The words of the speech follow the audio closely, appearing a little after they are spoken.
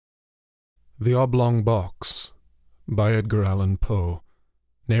The Oblong Box by Edgar Allan Poe,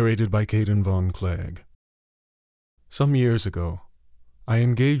 narrated by Caden Vaughn Clegg. Some years ago, I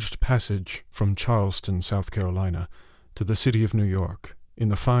engaged passage from Charleston, South Carolina, to the city of New York in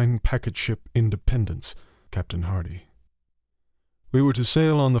the fine packet ship Independence, Captain Hardy. We were to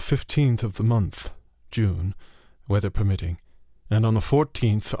sail on the 15th of the month, June, weather permitting, and on the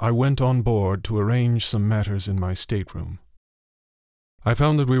 14th I went on board to arrange some matters in my stateroom. I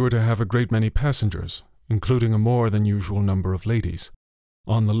found that we were to have a great many passengers, including a more than usual number of ladies.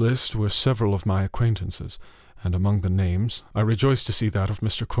 On the list were several of my acquaintances, and among the names I rejoiced to see that of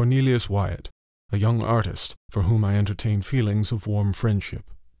Mr. Cornelius Wyatt, a young artist for whom I entertained feelings of warm friendship.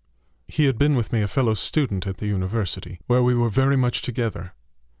 He had been with me a fellow student at the university, where we were very much together.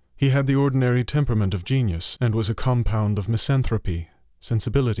 He had the ordinary temperament of genius, and was a compound of misanthropy,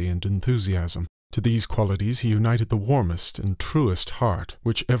 sensibility, and enthusiasm. To these qualities he united the warmest and truest heart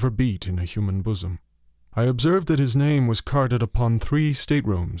which ever beat in a human bosom. I observed that his name was carded upon 3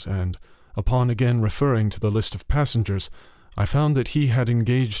 staterooms, and, upon again referring to the list of passengers, I found that he had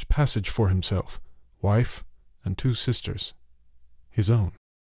engaged passage for himself, wife, and 2 sisters, his own.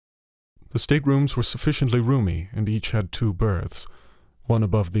 The staterooms were sufficiently roomy, and each had 2 berths, one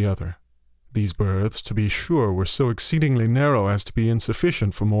above the other. These berths, to be sure, were so exceedingly narrow as to be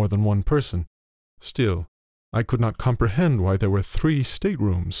insufficient for more than one person. Still, I could not comprehend why there were 3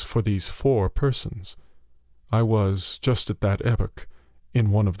 staterooms for these 4 persons. I was, just at that epoch,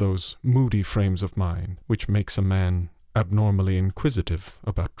 in one of those moody frames of mind which makes a man abnormally inquisitive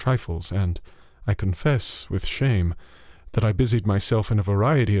about trifles, and I confess, with shame, that I busied myself in a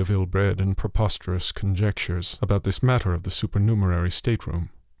variety of ill-bred and preposterous conjectures about this matter of the supernumerary stateroom.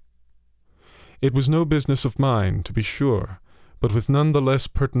 It was no business of mine, to be sure, but with none the less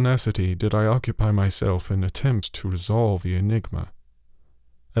pertinacity did I occupy myself in attempts to resolve the enigma.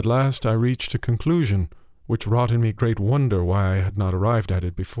 At last I reached a conclusion which wrought in me great wonder why I had not arrived at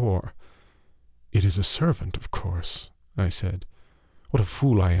it before. "It is a servant, of course," I said. "What a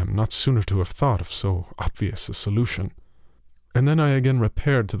fool I am not sooner to have thought of so obvious a solution." And then I again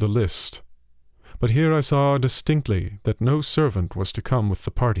repaired to the list. But here I saw distinctly that no servant was to come with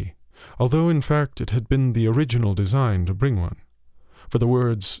the party, although in fact it had been the original design to bring one. For the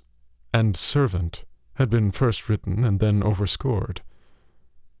words, "and servant," had been first written and then overscored.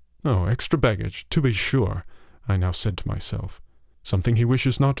 "Oh, extra baggage, to be sure," I now said to myself. "Something he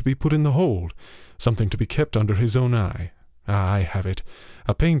wishes not to be put in the hold, something to be kept under his own eye. Ah, I have it,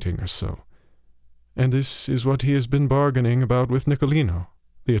 a painting or so. And this is what he has been bargaining about with Nicolino,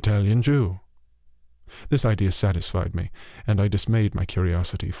 the Italian Jew." This idea satisfied me, and I dismayed my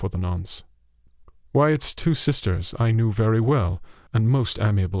curiosity for the nonce. Wyatt's 2 sisters I knew very well, and most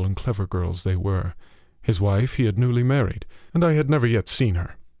amiable and clever girls they were. His wife he had newly married, and I had never yet seen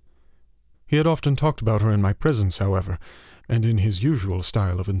her. He had often talked about her in my presence, however, and in his usual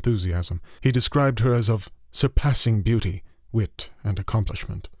style of enthusiasm. He described her as of surpassing beauty, wit, and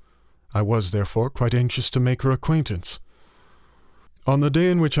accomplishment. I was, therefore, quite anxious to make her acquaintance. On the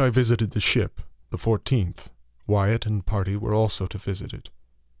day in which I visited the ship, the 14th, Wyatt and party were also to visit it.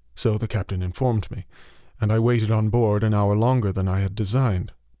 So the captain informed me, and I waited on board an hour longer than I had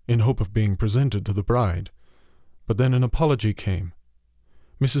designed, in hope of being presented to the bride. But then an apology came.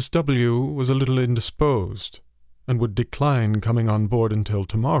 Mrs. W. was a little indisposed, and would decline coming on board until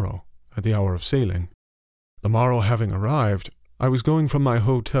tomorrow, at the hour of sailing. The morrow having arrived, I was going from my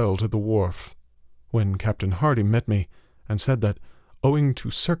hotel to the wharf, when Captain Hardy met me, and said that, owing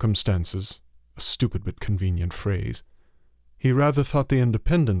to circumstances, a stupid but convenient phrase, he rather thought the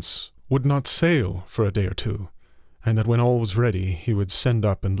Independence would not sail for a day or 2, and that when all was ready he would send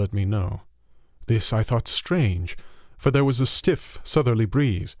up and let me know. This I thought strange, for there was a stiff southerly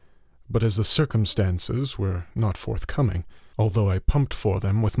breeze, but as the circumstances were not forthcoming, although I pumped for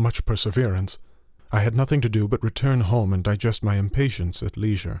them with much perseverance, I had nothing to do but return home and digest my impatience at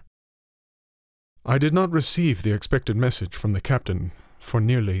leisure. I did not receive the expected message from the captain for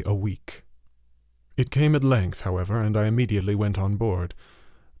nearly a week. It came at length, however, and I immediately went on board.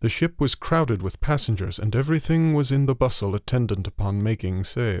 The ship was crowded with passengers, and everything was in the bustle attendant upon making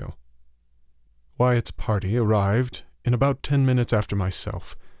sail. Wyatt's party arrived in about 10 minutes after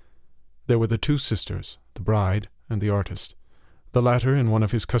myself. There were the 2 sisters, the bride and the artist, the latter in one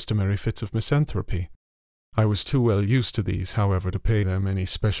of his customary fits of misanthropy. I was too well used to these, however, to pay them any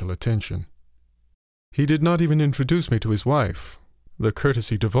special attention. He did not even introduce me to his wife, the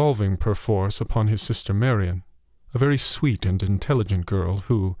courtesy devolving perforce upon his sister Marian, a very sweet and intelligent girl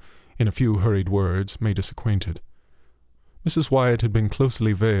who, in a few hurried words, made us acquainted. Mrs. Wyatt had been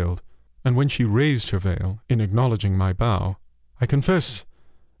closely veiled, and when she raised her veil, in acknowledging my bow, I confess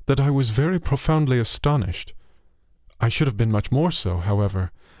that I was very profoundly astonished. I should have been much more so, however,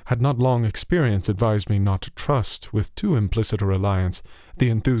 had not long experience advised me not to trust, with too implicit a reliance, the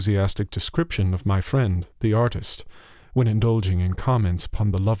enthusiastic description of my friend, the artist, when indulging in comments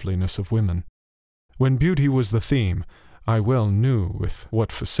upon the loveliness of women. When beauty was the theme, I well knew with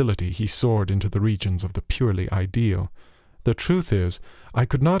what facility he soared into the regions of the purely ideal. The truth is, I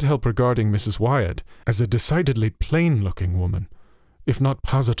could not help regarding Mrs. Wyatt as a decidedly plain-looking woman. If not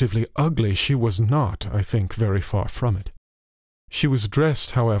positively ugly, she was not, I think, very far from it. She was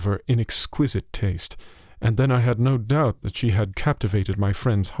dressed, however, in exquisite taste, and then I had no doubt that she had captivated my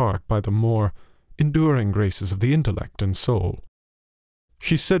friend's heart by the more enduring graces of the intellect and soul.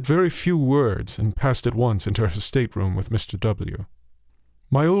 She said very few words and passed at once into her stateroom with Mr. W.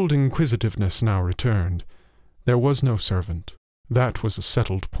 My old inquisitiveness now returned. There was no servant. That was a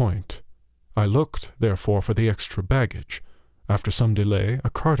settled point. I looked, therefore, for the extra baggage. After some delay, a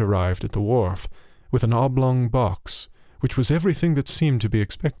cart arrived at the wharf, with an oblong box, which was everything that seemed to be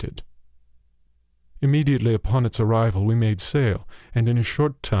expected. Immediately upon its arrival we made sail, and in a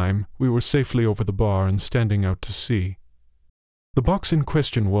short time we were safely over the bar and standing out to sea. The box in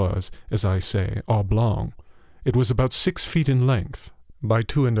question was, as I say, oblong. It was about 6 feet in length, by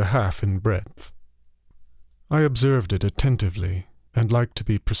 2.5 in breadth. I observed it attentively, and liked to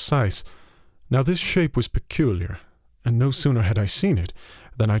be precise. Now this shape was peculiar, and no sooner had I seen it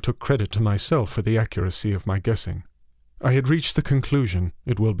than I took credit to myself for the accuracy of my guessing. I had reached the conclusion,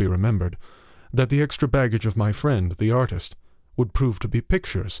 it will be remembered, that the extra baggage of my friend, the artist, would prove to be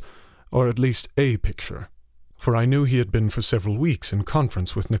pictures, or at least a picture, for I knew he had been for several weeks in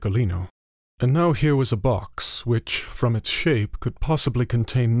conference with Nicolino. And now here was a box, which, from its shape, could possibly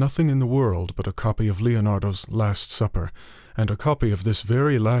contain nothing in the world but a copy of Leonardo's Last Supper, and a copy of this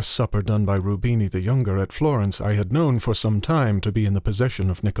very Last Supper done by Rubini the Younger at Florence I had known for some time to be in the possession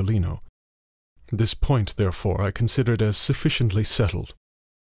of Nicolino. This point, therefore, I considered as sufficiently settled.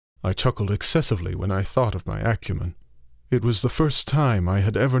 I chuckled excessively when I thought of my acumen. It was the first time I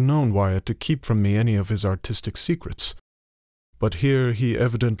had ever known Wyatt to keep from me any of his artistic secrets. But here he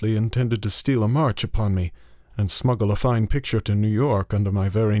evidently intended to steal a march upon me, and smuggle a fine picture to New York under my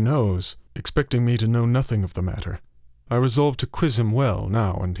very nose, expecting me to know nothing of the matter. I resolved to quiz him well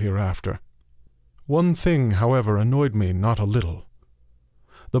now and hereafter. One thing, however, annoyed me not a little.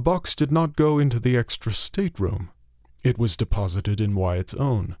 The box did not go into the extra stateroom. It was deposited in Wyatt's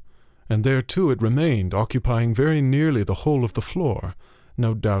own, and there too it remained, occupying very nearly the whole of the floor,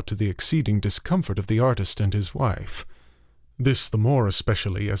 no doubt to the exceeding discomfort of the artist and his wife. This the more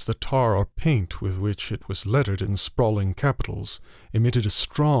especially as the tar or paint with which it was lettered in sprawling capitals emitted a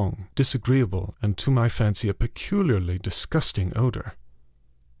strong, disagreeable, and to my fancy a peculiarly disgusting odor.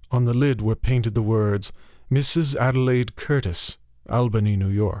 On the lid were painted the words, Mrs. Adelaide Curtis, Albany, New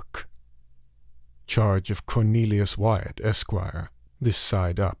York. Charge of Cornelius Wyatt, Esquire, this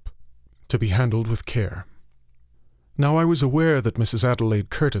side up, to be handled with care. Now I was aware that Mrs. Adelaide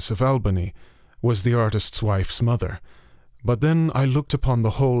Curtis of Albany was the artist's wife's mother, but then I looked upon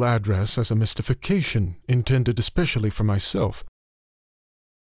the whole address as a mystification intended especially for myself.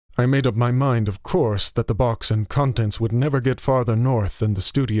 I made up my mind, of course, that the box and contents would never get farther north than the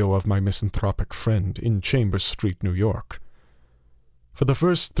studio of my misanthropic friend in Chambers Street, New York. For the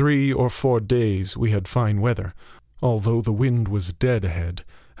first 3 or 4 days we had fine weather, although the wind was dead ahead,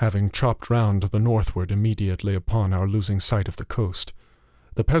 having chopped round to the northward immediately upon our losing sight of the coast.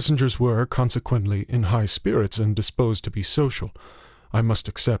 The passengers were, consequently, in high spirits and disposed to be social. I must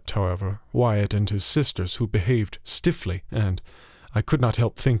except, however, Wyatt and his sisters, who behaved stiffly and, I could not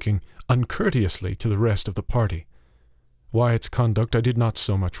help thinking, uncourteously to the rest of the party. Wyatt's conduct I did not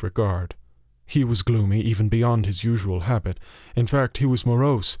so much regard. He was gloomy even beyond his usual habit. In fact, he was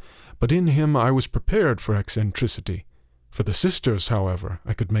morose, but in him I was prepared for eccentricity. For the sisters, however,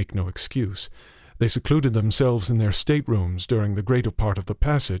 I could make no excuse. They secluded themselves in their staterooms during the greater part of the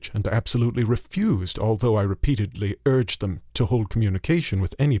passage, and absolutely refused, although I repeatedly urged them to hold communication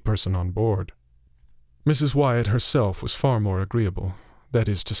with any person on board. Mrs. Wyatt herself was far more agreeable. That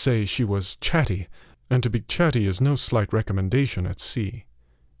is to say, she was chatty, and to be chatty is no slight recommendation at sea.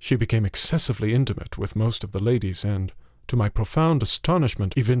 She became excessively intimate with most of the ladies, and, to my profound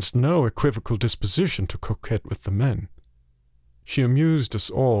astonishment, evinced no equivocal disposition to coquette with the men. She amused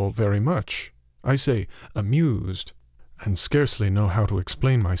us all very much. I say amused, and scarcely know how to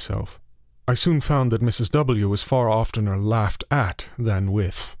explain myself. I soon found that Mrs. W. was far oftener laughed at than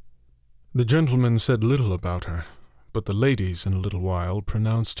with. The gentlemen said little about her, but the ladies in a little while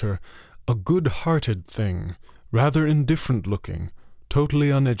pronounced her a good-hearted thing, rather indifferent-looking, totally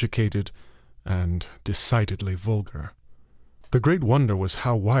uneducated, and decidedly vulgar. The great wonder was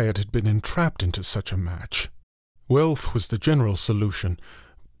how Wyatt had been entrapped into such a match. Wealth was the general solution,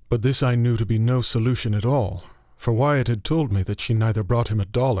 but this I knew to be no solution at all, for Wyatt had told me that she neither brought him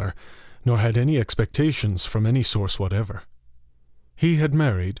 $1, nor had any expectations from any source whatever. He had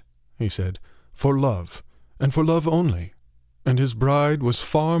married, he said, for love, and for love only, and his bride was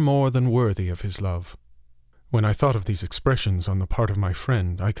far more than worthy of his love. When I thought of these expressions on the part of my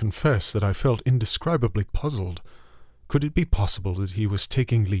friend, I confess that I felt indescribably puzzled. Could it be possible that he was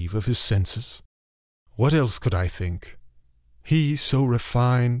taking leave of his senses? What else could I think? He, so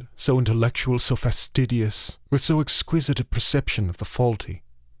refined, so intellectual, so fastidious, with so exquisite a perception of the faulty,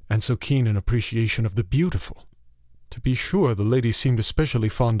 and so keen an appreciation of the beautiful. To be sure, the lady seemed especially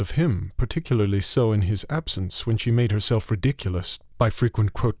fond of him, particularly so in his absence, when she made herself ridiculous by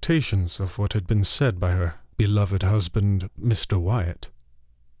frequent quotations of what had been said by her beloved husband, Mr. Wyatt.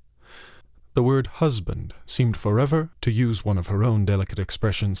 The word husband seemed forever, to use one of her own delicate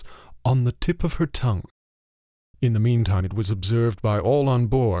expressions, on the tip of her tongue. In the meantime it was observed by all on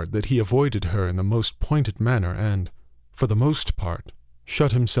board that he avoided her in the most pointed manner and, for the most part,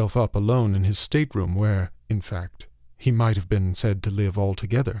 shut himself up alone in his stateroom where, in fact, he might have been said to live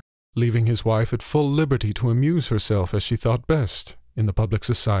altogether, leaving his wife at full liberty to amuse herself as she thought best in the public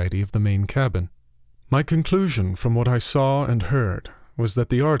society of the main cabin. My conclusion from what I saw and heard was that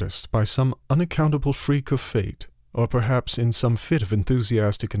the artist, by some unaccountable freak of fate, or perhaps in some fit of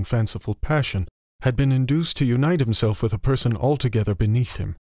enthusiastic and fanciful passion, had been induced to unite himself with a person altogether beneath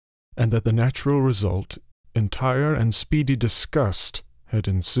him, and that the natural result, entire and speedy disgust, had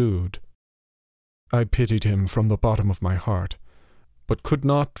ensued. I pitied him from the bottom of my heart, but could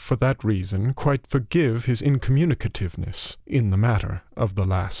not, for that reason, quite forgive his incommunicativeness in the matter of the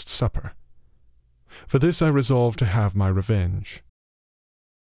Last Supper. For this I resolved to have my revenge.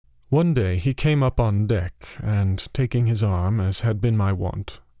 One day he came up on deck, and, taking his arm, as had been my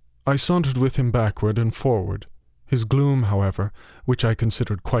wont, I sauntered with him backward and forward. His gloom, however, which I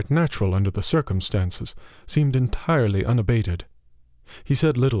considered quite natural under the circumstances, seemed entirely unabated. He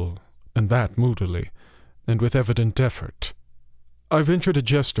said little, and that moodily, and with evident effort. I ventured a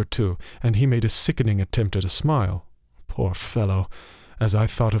jest or two, and he made a sickening attempt at a smile. Poor fellow! As I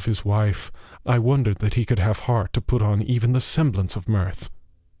thought of his wife, I wondered that he could have heart to put on even the semblance of mirth.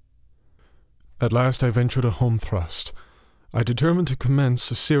 At last I ventured a home thrust. I determined to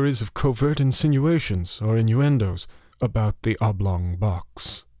commence a series of covert insinuations or innuendos about the oblong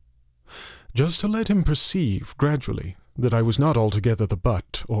box, just to let him perceive, gradually, that I was not altogether the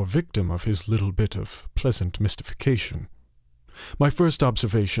butt or victim of his little bit of pleasant mystification. My first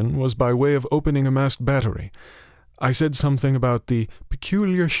observation was by way of opening a masked battery. I said something about the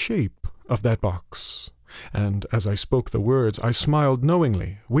peculiar shape of that box, and as I spoke the words I smiled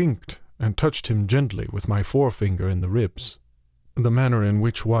knowingly, winked, and touched him gently with my forefinger in the ribs. The manner in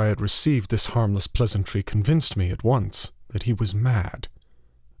which Wyatt received this harmless pleasantry convinced me at once that he was mad.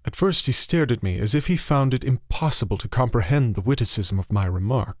 At first he stared at me as if he found it impossible to comprehend the witticism of my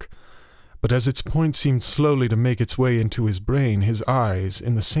remark, but as its point seemed slowly to make its way into his brain, his eyes,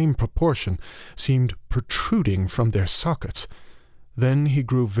 in the same proportion, seemed protruding from their sockets. Then he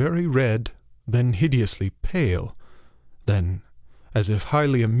grew very red, then hideously pale. Then, as if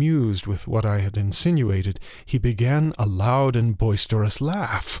highly amused with what I had insinuated, he began a loud and boisterous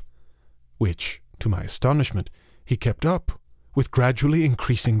laugh, which, to my astonishment, he kept up, with gradually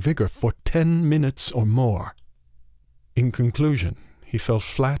increasing vigor, for 10 minutes or more. In conclusion, he fell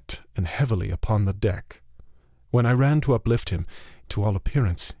flat and heavily upon the deck. When I ran to uplift him, to all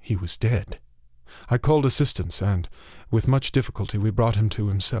appearance he was dead. I called assistance, and, with much difficulty, we brought him to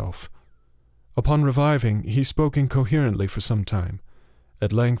himself. Upon reviving, he spoke incoherently for some time.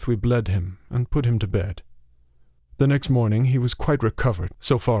 At length we bled him, and put him to bed. The next morning he was quite recovered,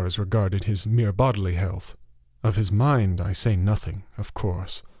 so far as regarded his mere bodily health. Of his mind I say nothing, of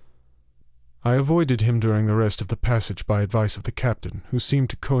course. I avoided him during the rest of the passage by advice of the captain, who seemed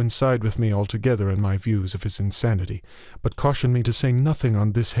to coincide with me altogether in my views of his insanity, but cautioned me to say nothing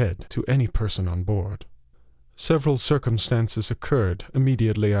on this head to any person on board. Several circumstances occurred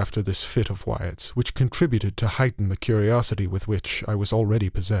immediately after this fit of Wyatt's, which contributed to heighten the curiosity with which I was already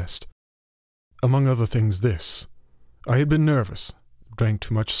possessed. Among other things this: I had been nervous, drank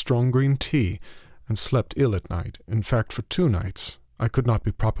too much strong green tea, and slept ill at night. In fact, for 2 nights, I could not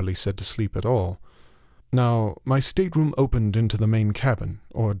be properly said to sleep at all. Now, my stateroom opened into the main cabin,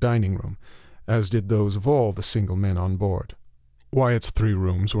 or dining room, as did those of all the single men on board. Wyatt's 3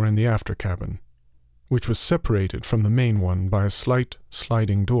 rooms were in the after cabin, which was separated from the main one by a slight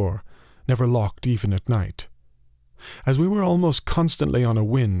sliding door, never locked even at night. As we were almost constantly on a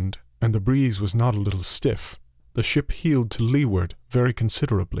wind, and the breeze was not a little stiff, the ship heeled to leeward very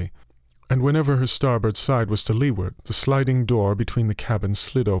considerably, and whenever her starboard side was to leeward, the sliding door between the cabins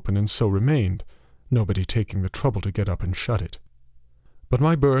slid open and so remained, nobody taking the trouble to get up and shut it. But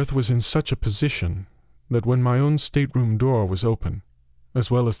my berth was in such a position that when my own stateroom door was open,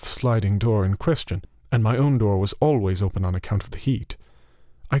 as well as the sliding door in question, and my own door was always open on account of the heat,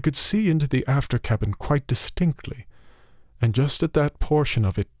 I could see into the after cabin quite distinctly, and just at that portion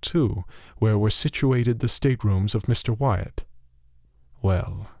of it, too, where were situated the staterooms of Mr. Wyatt.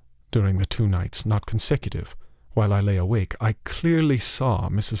 Well, during the 2 nights, not consecutive, while I lay awake, I clearly saw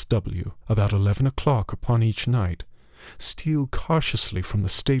Mrs. W., about 11 o'clock upon each night, steal cautiously from the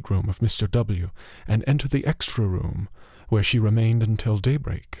stateroom of Mr. W. and enter the extra room, where she remained until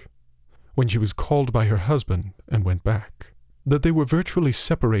daybreak, when she was called by her husband and went back. That they were virtually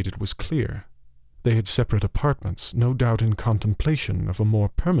separated was clear. They had separate apartments, no doubt in contemplation of a more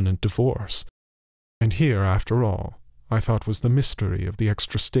permanent divorce. And here, after all, I thought was the mystery of the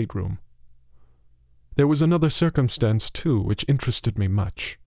extra stateroom. There was another circumstance, too, which interested me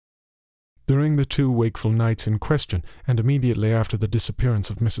much. During the 2 wakeful nights in question, and immediately after the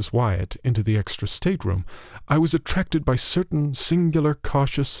disappearance of Mrs. Wyatt into the extra stateroom, I was attracted by certain singular,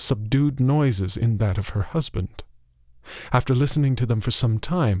 cautious, subdued noises in that of her husband. After listening to them for some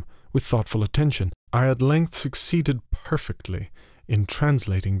time, with thoughtful attention, I at length succeeded perfectly in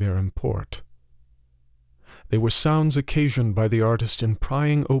translating their import. They were sounds occasioned by the artist in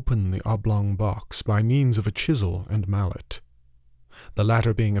prying open the oblong box by means of a chisel and mallet, the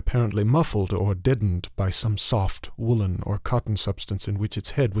latter being apparently muffled or deadened by some soft woolen or cotton substance in which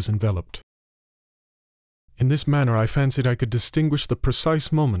its head was enveloped. In this manner I fancied I could distinguish the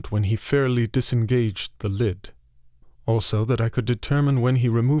precise moment when he fairly disengaged the lid, also that I could determine when he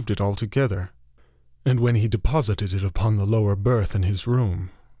removed it altogether, and when he deposited it upon the lower berth in his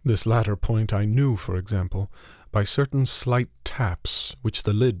room. This latter point I knew, for example, by certain slight taps which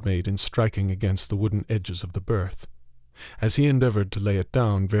the lid made in striking against the wooden edges of the berth, as he endeavored to lay it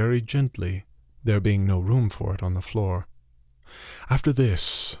down very gently, there being no room for it on the floor. After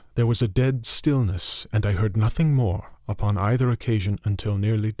this, there was a dead stillness, and I heard nothing more upon either occasion until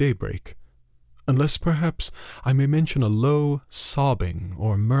nearly daybreak, unless perhaps I may mention a low sobbing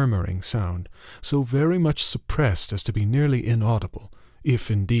or murmuring sound, so very much suppressed as to be nearly inaudible,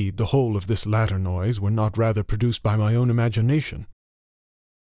 if indeed the whole of this latter noise were not rather produced by my own imagination.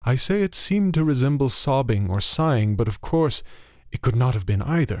 I say it seemed to resemble sobbing or sighing, but of course it could not have been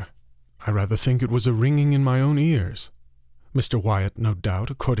either. I rather think it was a ringing in my own ears. Mr. Wyatt, no doubt,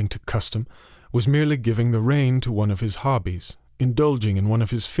 according to custom, was merely giving the rein to one of his hobbies, indulging in one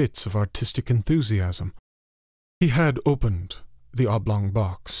of his fits of artistic enthusiasm. He had opened the oblong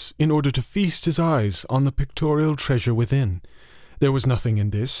box in order to feast his eyes on the pictorial treasure within. There was nothing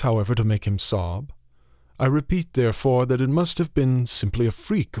in this, however, to make him sob. I repeat, therefore, that it must have been simply a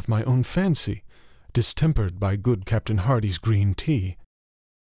freak of my own fancy, distempered by good Captain Hardy's green tea.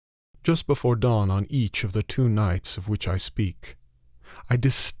 Just before dawn on each of the 2 nights of which I speak, I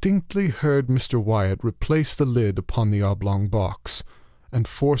distinctly heard Mr. Wyatt replace the lid upon the oblong box, and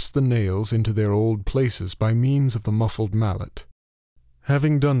force the nails into their old places by means of the muffled mallet.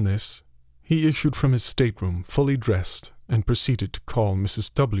 Having done this, he issued from his stateroom fully dressed, and proceeded to call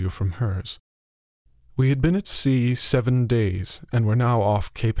Mrs. W. from hers. We had been at sea 7 days, and were now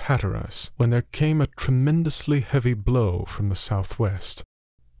off Cape Hatteras, when there came a tremendously heavy blow from the southwest.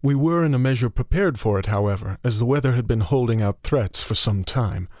 We were in a measure prepared for it, however, as the weather had been holding out threats for some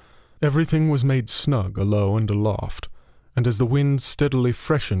time. Everything was made snug alow and aloft, and as the wind steadily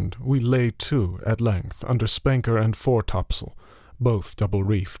freshened, we lay to, at length, under spanker and foretopsail, both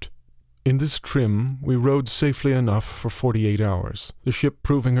double-reefed. In this trim we rode safely enough for 48 hours, the ship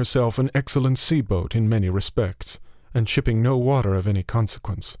proving herself an excellent sea-boat in many respects, and shipping no water of any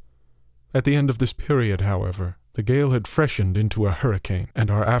consequence. At the end of this period, however, the gale had freshened into a hurricane, and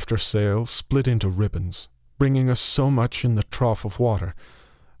our after sail split into ribbons, bringing us so much in the trough of water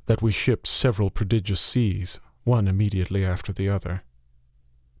that we shipped several prodigious seas, one immediately after the other.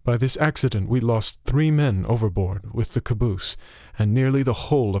 By this accident we lost 3 men overboard with the caboose, and nearly the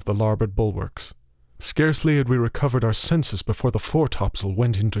whole of the larboard bulwarks. Scarcely had we recovered our senses before the foretopsail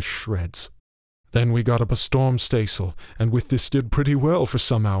went into shreds. Then we got up a storm staysail, and with this did pretty well for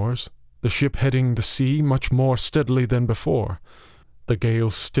some hours, the ship heading the sea much more steadily than before. The gale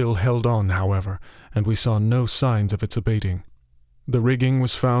still held on, however, and we saw no signs of its abating. The rigging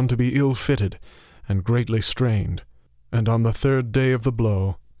was found to be ill-fitted and greatly strained, and on the 3rd day of the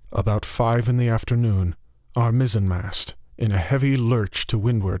blow, about 5 in the afternoon, our mizzenmast, in a heavy lurch to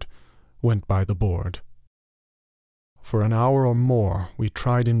windward, went by the board. For an hour or more we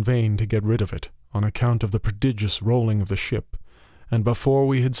tried in vain to get rid of it, on account of the prodigious rolling of the ship, and before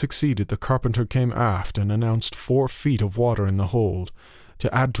we had succeeded the carpenter came aft and announced 4 feet of water in the hold.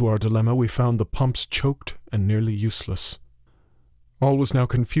 To add to our dilemma, we found the pumps choked and nearly useless. All was now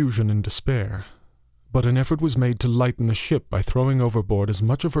confusion and despair, but an effort was made to lighten the ship by throwing overboard as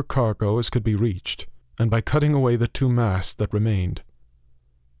much of her cargo as could be reached, and by cutting away the 2 masts that remained.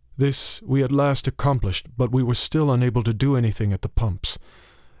 This we at last accomplished, but we were still unable to do anything at the pumps,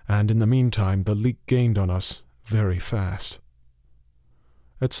 and in the meantime the leak gained on us very fast.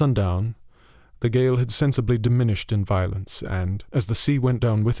 At sundown, the gale had sensibly diminished in violence, and, as the sea went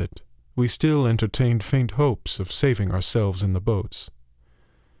down with it, we still entertained faint hopes of saving ourselves in the boats.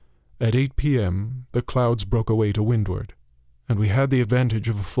 At 8 p.m. the clouds broke away to windward, and we had the advantage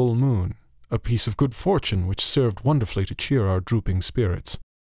of a full moon, a piece of good fortune which served wonderfully to cheer our drooping spirits.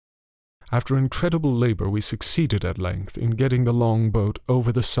 After incredible labor we succeeded at length in getting the long boat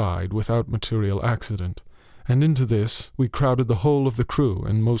over the side without material accident, and into this we crowded the whole of the crew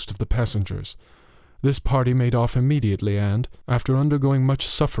and most of the passengers. This party made off immediately and, after undergoing much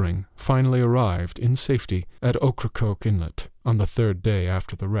suffering, finally arrived in safety at Ocracoke Inlet on the 3rd day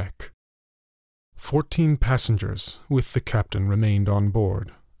after the wreck. 14 passengers, with the captain, remained on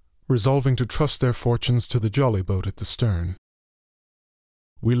board, resolving to trust their fortunes to the jolly boat at the stern.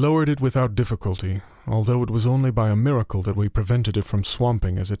 We lowered it without difficulty, although it was only by a miracle that we prevented it from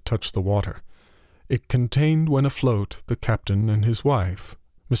swamping as it touched the water. It contained, when afloat, the captain and his wife,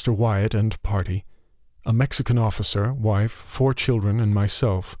 Mr. Wyatt and party, a Mexican officer, wife, 4 children, and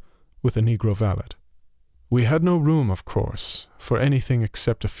myself, with a Negro valet. We had no room, of course, for anything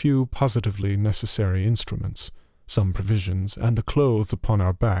except a few positively necessary instruments, some provisions, and the clothes upon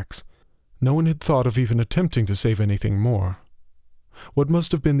our backs. No one had thought of even attempting to save anything more. What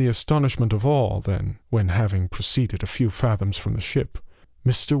must have been the astonishment of all, then, when, having proceeded a few fathoms from the ship,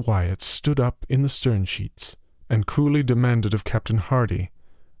 Mr. Wyatt stood up in the stern sheets and coolly demanded of Captain Hardy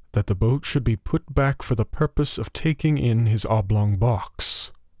that the boat should be put back for the purpose of taking in his oblong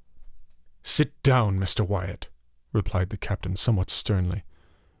box. "Sit down, Mr. Wyatt," replied the captain somewhat sternly.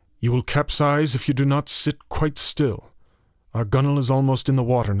 "You will capsize if you do not sit quite still. Our gunwale is almost in the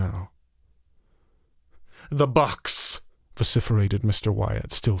water now." "The box!" vociferated Mr.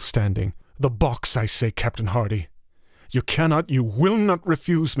 Wyatt, still standing. "The box, I say, Captain Hardy. You cannot, you will not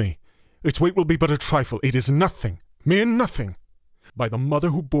refuse me. Its weight will be but a trifle. It is nothing, mere nothing. By the mother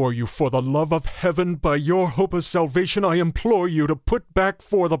who bore you, for the love of heaven, by your hope of salvation, I implore you to put back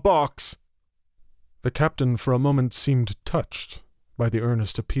for the box." The captain for a moment seemed touched by the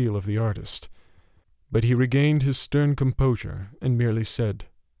earnest appeal of the artist, but he regained his stern composure and merely said,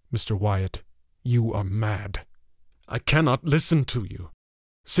 "Mr. Wyatt, you are mad. I cannot listen to you.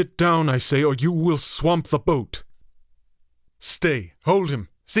 Sit down, I say, or you will swamp the boat. Stay, hold him,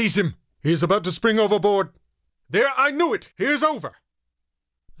 seize him. He is about to spring overboard. There, I knew it. He is over."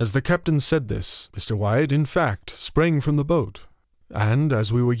 As the captain said this, Mr. Wyatt, in fact, sprang from the boat, and,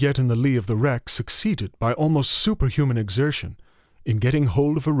 as we were yet in the lee of the wreck, succeeded, by almost superhuman exertion, in getting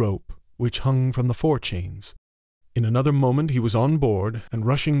hold of a rope which hung from the forechains. In another moment he was on board, and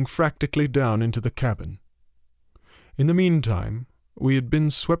rushing frantically down into the cabin. In the meantime, we had been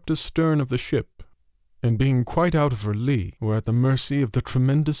swept astern of the ship, and being quite out of her lee, were at the mercy of the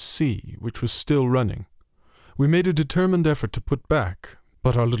tremendous sea which was still running. We made a determined effort to put back,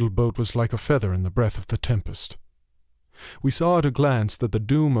 but our little boat was like a feather in the breath of the tempest. We saw at a glance that the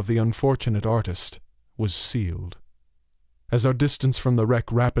doom of the unfortunate artist was sealed. As our distance from the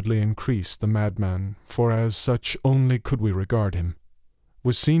wreck rapidly increased, the madman, for as such only could we regard him,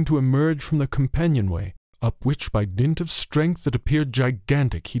 was seen to emerge from the companionway, up which, by dint of strength that appeared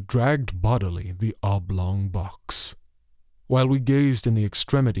gigantic, he dragged bodily the oblong box. While we gazed in the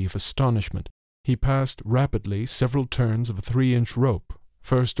extremity of astonishment, he passed rapidly several turns of a 3-inch rope,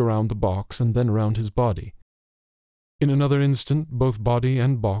 first around the box and then around his body. In another instant both body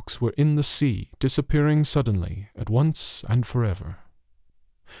and box were in the sea, disappearing suddenly, at once and forever.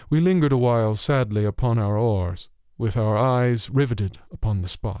 We lingered a while sadly upon our oars, with our eyes riveted upon the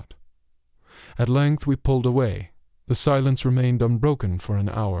spot. At length we pulled away. The silence remained unbroken for an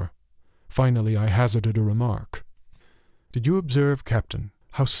hour. Finally I hazarded a remark. "Did you observe, Captain,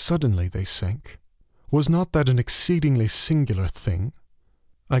 how suddenly they sank? Was not that an exceedingly singular thing?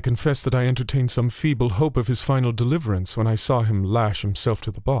 I confess that I entertained some feeble hope of his final deliverance when I saw him lash himself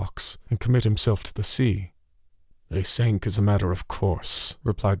to the box and commit himself to the sea." "They sank as a matter of course,"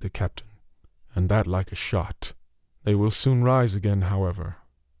 replied the captain, "and that like a shot. They will soon rise again, however,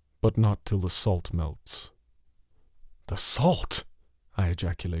 but not till the salt melts." "The salt!" I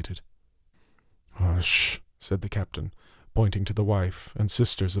ejaculated. "Hush," said the captain, pointing to the wife and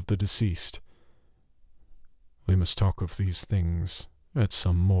sisters of the deceased. We must talk of these things at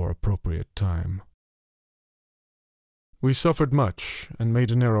some more appropriate time. We suffered much and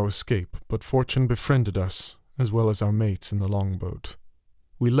made a narrow escape, but fortune befriended us, as well as our mates in the longboat.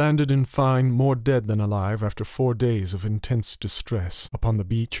 We landed in fine, more dead than alive, after 4 days of intense distress, upon the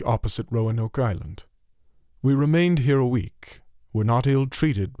beach opposite Roanoke Island. We remained here a week, were not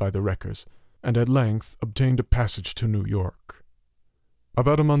ill-treated by the wreckers, and at length obtained a passage to New York.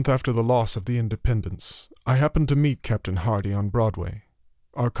 About a month after the loss of the Independence, I happened to meet Captain Hardy on Broadway.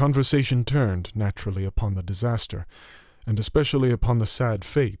 Our conversation turned, naturally, upon the disaster, and especially upon the sad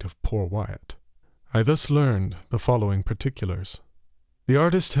fate of poor Wyatt. I thus learned the following particulars. The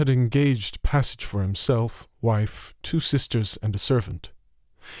artist had engaged passage for himself, wife, 2 sisters, and a servant.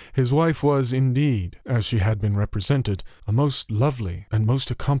 His wife was, indeed, as she had been represented, a most lovely and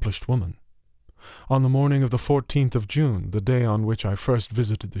most accomplished woman. On the morning of the 14th of June, the day on which I first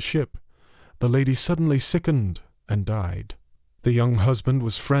visited the ship, the lady suddenly sickened and died. The young husband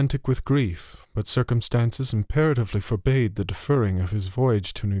was frantic with grief, but circumstances imperatively forbade the deferring of his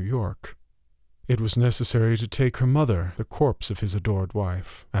voyage to New York. It was necessary to take her mother, the corpse of his adored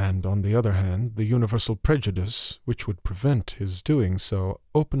wife, and, on the other hand, the universal prejudice which would prevent his doing so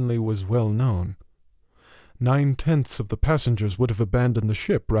openly was well known. 9/10 of the passengers would have abandoned the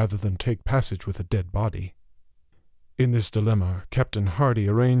ship rather than take passage with a dead body. In this dilemma, Captain Hardy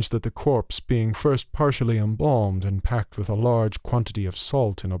arranged that the corpse, being first partially embalmed and packed with a large quantity of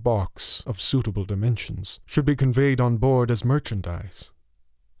salt in a box of suitable dimensions, should be conveyed on board as merchandise.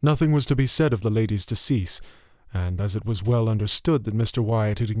 Nothing was to be said of the lady's decease, and as it was well understood that Mr.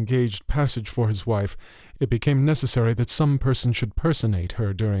 Wyatt had engaged passage for his wife, it became necessary that some person should personate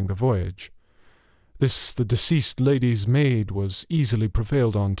her during the voyage. This the deceased lady's maid was easily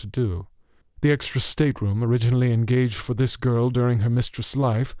prevailed on to do. The extra stateroom, originally engaged for this girl during her mistress'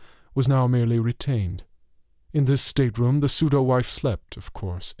 life, was now merely retained. In this stateroom the pseudo-wife slept, of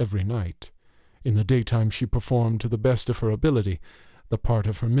course, every night. In the daytime she performed to the best of her ability the part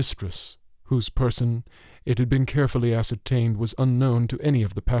of her mistress, whose person, it had been carefully ascertained, was unknown to any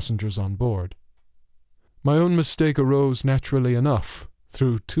of the passengers on board. My own mistake arose naturally enough,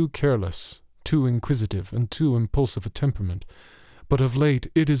 through too careless, too inquisitive, and too impulsive a temperament, but of late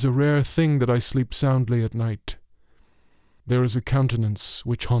it is a rare thing that I sleep soundly at night. There is a countenance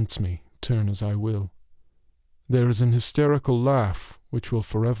which haunts me, turn as I will. There is an hysterical laugh which will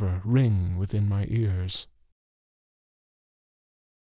forever ring within my ears.